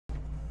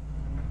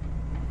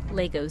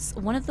Lagos,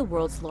 one of the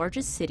world's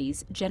largest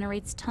cities,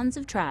 generates tons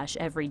of trash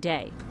every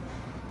day.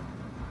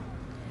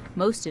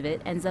 Most of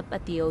it ends up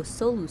at the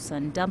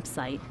Olusosun dump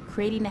site,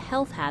 creating a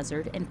health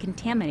hazard and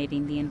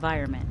contaminating the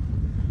environment.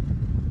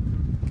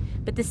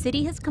 But the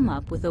city has come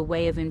up with a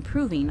way of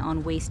improving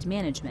on waste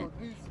management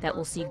that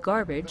will see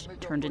garbage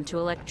turned into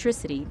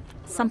electricity,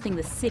 something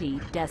the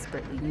city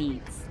desperately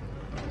needs.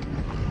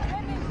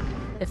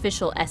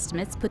 Official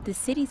estimates put the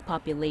city's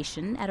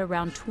population at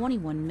around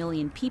 21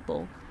 million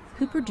people,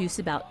 who produce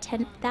about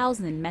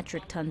 10,000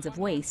 metric tons of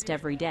waste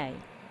every day.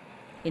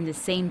 In the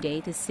same day,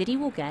 the city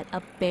will get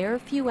a bare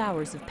few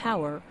hours of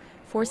power,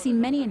 forcing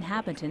many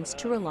inhabitants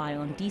to rely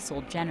on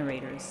diesel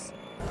generators.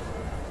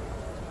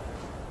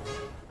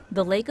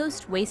 The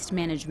Lagos Waste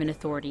Management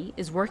Authority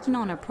is working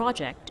on a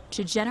project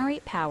to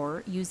generate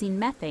power using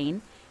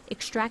methane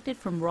extracted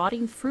from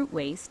rotting fruit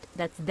waste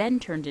that's then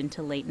turned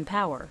into latent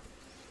power.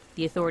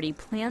 The authority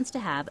plans to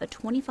have a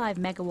 25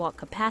 megawatt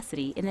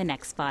capacity in the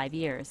next 5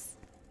 years.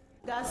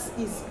 Gas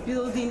is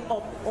building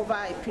up over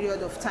a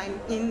period of time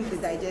in the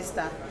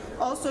digester.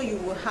 Also, you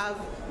will have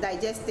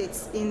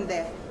digestates in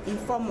there in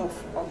form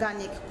of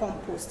organic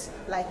compost,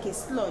 like a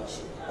sludge.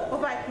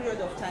 Over a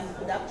period of time, you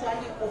could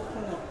actually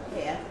open up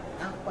here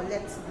and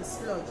collect the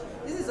sludge.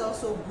 This is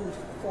also good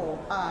for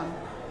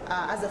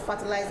as a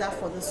fertilizer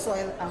for the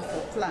soil and for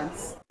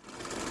plants.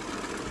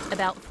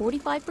 About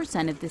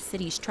 45% of the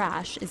city's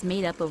trash is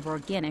made up of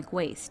organic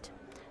waste.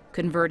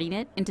 Converting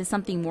it into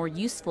something more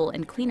useful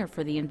and cleaner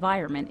for the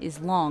environment is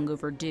long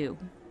overdue.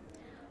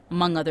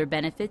 Among other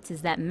benefits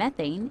is that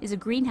methane is a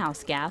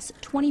greenhouse gas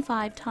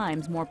 25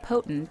 times more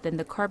potent than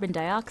the carbon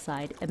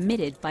dioxide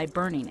emitted by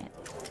burning it.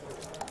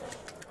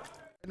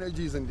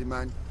 Energy is in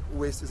demand,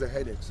 waste is a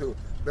headache. So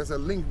there's a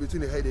link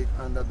between the headache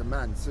and the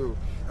demand. So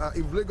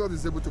if Lagos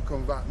is able to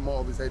convert more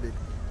of its headache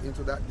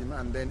into that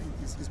demand, then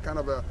it's kind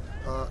of a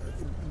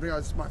bring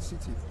a smart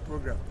city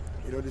program.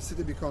 You know, the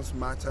city becomes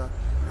smarter,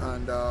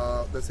 and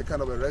there's a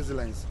kind of a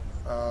resilience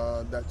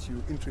that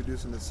you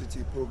introduce in the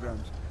city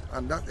programs.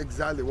 And that's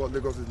exactly what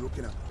Lagos is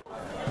looking at.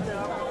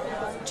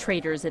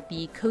 Traders at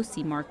the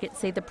Kosi market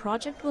say the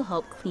project will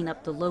help clean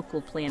up the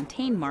local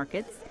plantain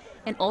markets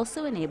and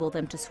also enable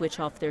them to switch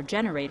off their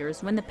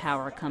generators when the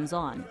power comes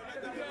on.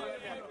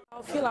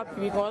 I feel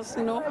happy because,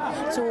 you know,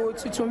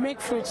 to make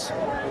fruits,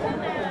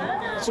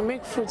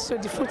 so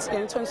the fruits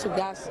then turns to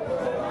gas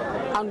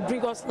and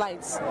bring us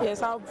lights.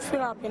 Yes, I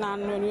feel happy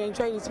and we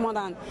enjoy it more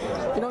than,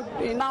 you know,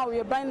 now we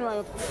are buying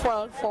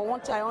fuel for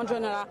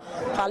 100 naira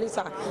per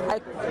liter. I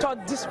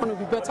thought this one would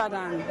be better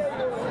than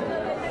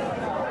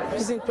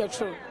using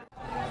petrol.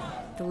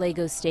 The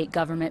Lagos state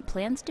government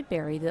plans to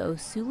bury the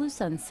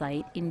Olusosun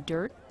site in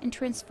dirt and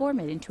transform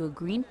it into a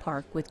green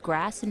park with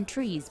grass and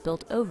trees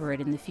built over it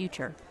in the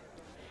future.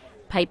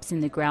 Pipes in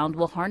the ground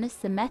will harness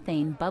the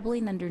methane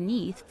bubbling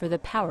underneath for the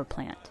power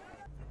plant.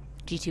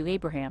 Jiitu,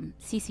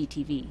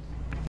 CCTV.